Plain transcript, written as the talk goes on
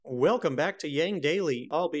Welcome back to Yang Daily.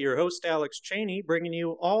 I'll be your host, Alex Cheney, bringing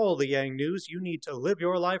you all the Yang news you need to live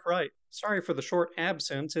your life right. Sorry for the short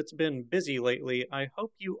absence, it's been busy lately. I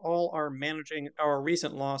hope you all are managing our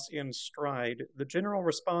recent loss in stride. The general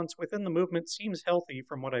response within the movement seems healthy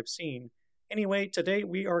from what I've seen. Anyway, today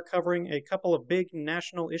we are covering a couple of big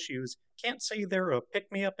national issues. Can't say they're a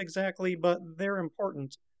pick-me-up exactly, but they're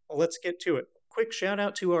important. Let's get to it. Quick shout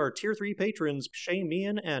out to our Tier 3 patrons, Shay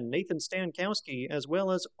Meehan and Nathan Stankowski, as well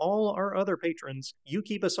as all our other patrons. You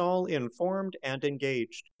keep us all informed and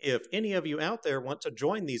engaged. If any of you out there want to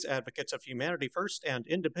join these advocates of humanity first and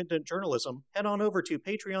independent journalism, head on over to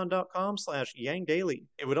patreon.com/yangdaily.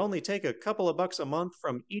 It would only take a couple of bucks a month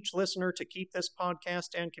from each listener to keep this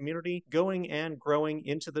podcast and community going and growing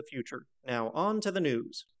into the future. Now on to the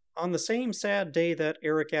news. On the same sad day that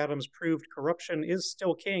Eric Adams proved corruption is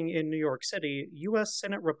still king in New York City, U.S.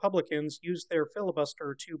 Senate Republicans used their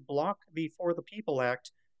filibuster to block the For the People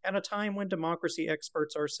Act at a time when democracy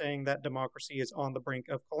experts are saying that democracy is on the brink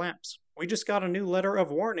of collapse. We just got a new letter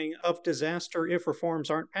of warning of disaster if reforms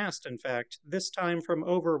aren't passed, in fact, this time from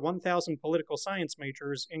over 1,000 political science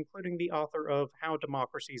majors, including the author of How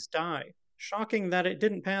Democracies Die. Shocking that it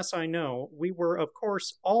didn't pass, I know. We were, of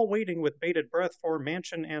course, all waiting with bated breath for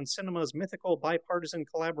Manchin and Sinema's mythical bipartisan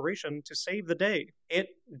collaboration to save the day.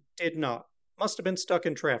 It did not. Must have been stuck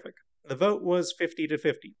in traffic. The vote was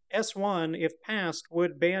 50-50. S1, if passed,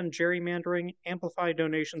 would ban gerrymandering, amplify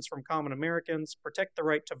donations from common Americans, protect the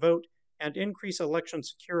right to vote, and increase election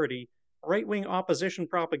security. Right-wing opposition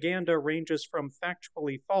propaganda ranges from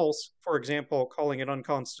factually false, for example, calling it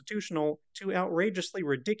unconstitutional, to outrageously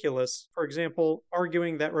ridiculous, for example,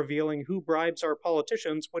 arguing that revealing who bribes our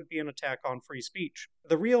politicians would be an attack on free speech.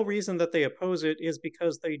 The real reason that they oppose it is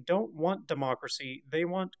because they don't want democracy, they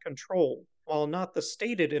want control. While not the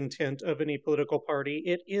stated intent of any political party,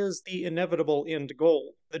 it is the inevitable end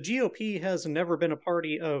goal. The GOP has never been a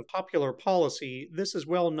party of popular policy. This is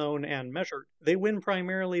well known and measured. They win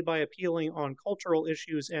primarily by appealing on cultural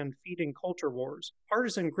issues and feeding culture wars.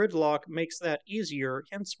 Partisan gridlock makes that easier,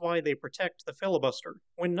 hence why they protect the filibuster.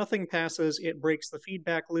 When nothing passes, it breaks the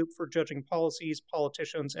feedback loop for judging policies,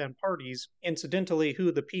 politicians, and parties, incidentally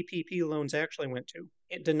who the PPP loans actually went to.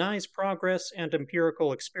 It denies progress and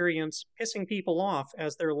empirical experience, pissing people off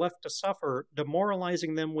as they're left to suffer,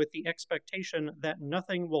 demoralizing them with the expectation that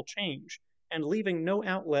nothing will change, and leaving no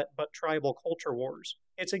outlet but tribal culture wars.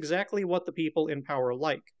 It's exactly what the people in power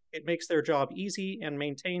like. It makes their job easy and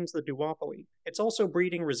maintains the duopoly. It's also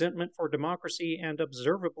breeding resentment for democracy and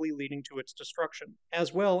observably leading to its destruction,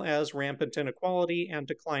 as well as rampant inequality and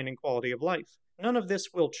declining quality of life. None of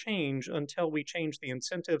this will change until we change the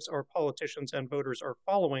incentives our politicians and voters are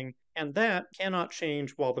following, and that cannot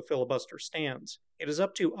change while the filibuster stands. It is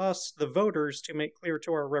up to us, the voters, to make clear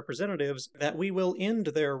to our representatives that we will end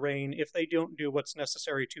their reign if they don't do what's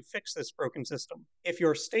necessary to fix this broken system. If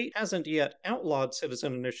your state hasn't yet outlawed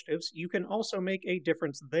citizen initiatives, you can also make a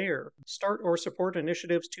difference there. Start or support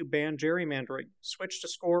initiatives to ban gerrymandering, switch to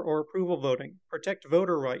score or approval voting, protect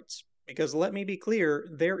voter rights. Because let me be clear,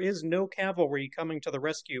 there is no cavalry coming to the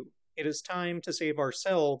rescue. It is time to save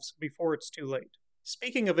ourselves before it's too late.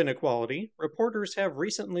 Speaking of inequality, reporters have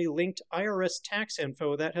recently linked IRS tax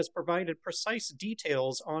info that has provided precise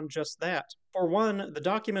details on just that. For one, the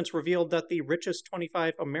documents revealed that the richest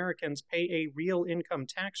 25 Americans pay a real income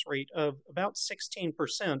tax rate of about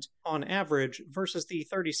 16% on average versus the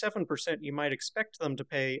 37% you might expect them to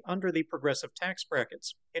pay under the progressive tax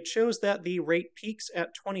brackets. It shows that the rate peaks at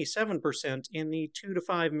 27% in the 2 to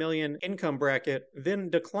 5 million income bracket, then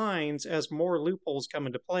declines as more loopholes come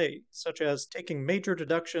into play, such as taking major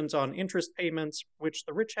deductions on interest payments, which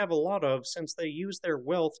the rich have a lot of since they use their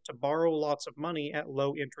wealth to borrow lots of money at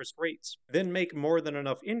low interest rates. Then make more than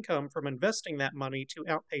enough income from investing that money to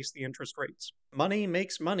outpace the interest rates. Money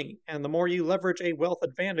makes money, and the more you leverage a wealth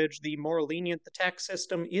advantage, the more lenient the tax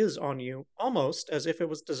system is on you, almost as if it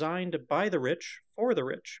was designed by the rich for the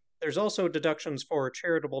rich. There's also deductions for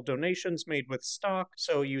charitable donations made with stock,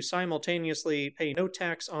 so you simultaneously pay no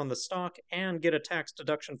tax on the stock and get a tax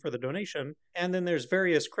deduction for the donation, and then there's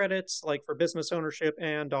various credits, like for business ownership,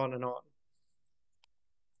 and on and on.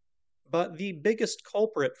 But the biggest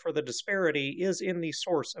culprit for the disparity is in the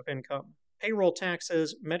source of income. Payroll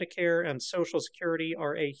taxes, Medicare, and Social Security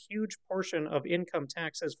are a huge portion of income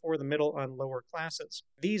taxes for the middle and lower classes.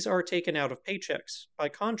 These are taken out of paychecks. By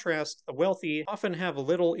contrast, the wealthy often have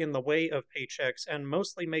little in the way of paychecks and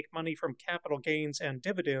mostly make money from capital gains and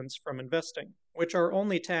dividends from investing, which are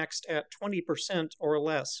only taxed at 20% or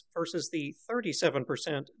less versus the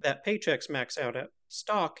 37% that paychecks max out at.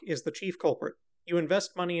 Stock is the chief culprit. You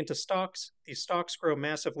invest money into stocks, these stocks grow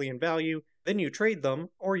massively in value, then you trade them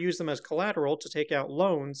or use them as collateral to take out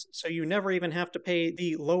loans, so you never even have to pay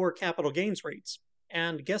the lower capital gains rates.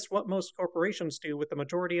 And guess what most corporations do with the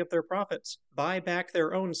majority of their profits? Buy back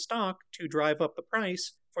their own stock to drive up the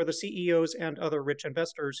price for the CEOs and other rich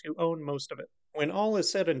investors who own most of it. When all is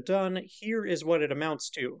said and done, here is what it amounts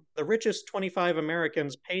to. The richest 25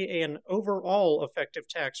 Americans pay an overall effective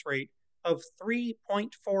tax rate of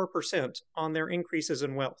 3.4% on their increases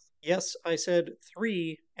in wealth. Yes, I said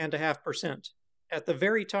 3.5%. At the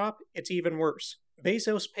very top, it's even worse.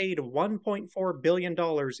 Bezos paid $1.4 billion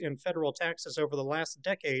in federal taxes over the last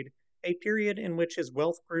decade, a period in which his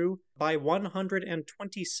wealth grew by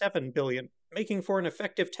 $127 billion, making for an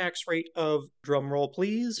effective tax rate of, drumroll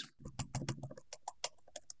please,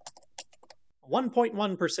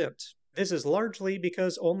 1.1%. This is largely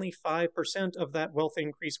because only 5% of that wealth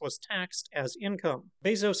increase was taxed as income.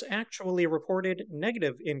 Bezos actually reported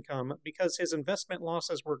negative income because his investment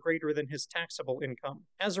losses were greater than his taxable income.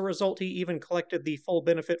 As a result, he even collected the full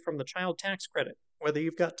benefit from the child tax credit. Whether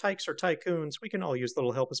you've got tykes or tycoons, we can all use a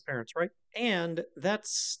little help as parents, right? And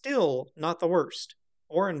that's still not the worst.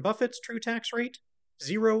 Warren Buffett's true tax rate?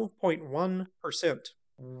 0.1%.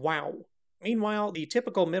 Wow. Meanwhile, the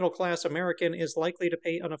typical middle-class American is likely to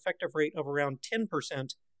pay an effective rate of around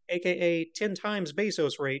 10%, aka 10 times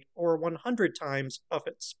Bezos' rate, or 100 times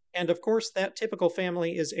Buffett's. And of course, that typical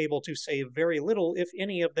family is able to save very little, if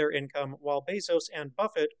any, of their income, while Bezos and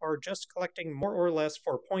Buffett are just collecting more or less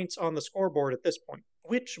for points on the scoreboard at this point.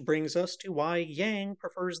 Which brings us to why Yang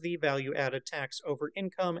prefers the value-added tax over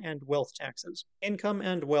income and wealth taxes. Income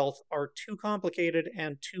and wealth are too complicated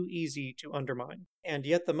and too easy to undermine. And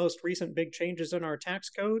yet the most recent big changes in our tax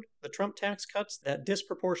code, the Trump tax cuts that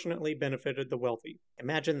disproportionately benefited the wealthy.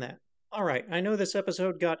 Imagine that. Alright, I know this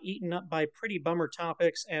episode got eaten up by pretty bummer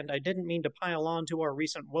topics, and I didn't mean to pile on to our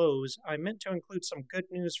recent woes. I meant to include some good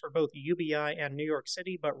news for both UBI and New York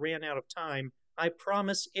City, but ran out of time. I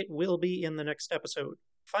promise it will be in the next episode.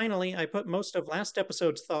 Finally, I put most of last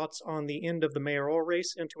episode's thoughts on the end of the mayoral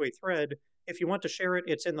race into a thread. If you want to share it,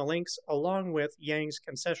 it's in the links, along with Yang's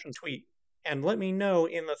concession tweet. And let me know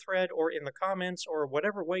in the thread or in the comments or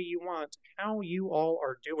whatever way you want how you all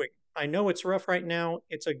are doing. I know it's rough right now.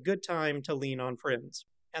 It's a good time to lean on friends.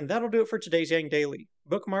 And that'll do it for today's Yang Daily.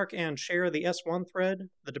 Bookmark and share the S1 thread,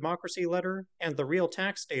 the democracy letter, and the real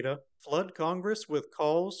tax data. Flood Congress with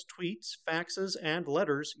calls, tweets, faxes, and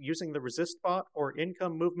letters using the ResistBot or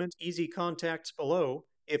Income Movement easy contacts below.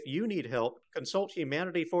 If you need help, consult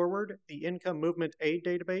Humanity Forward, the Income Movement Aid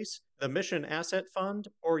Database, the Mission Asset Fund,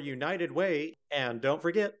 or United Way, and don't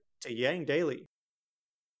forget to Yang Daily.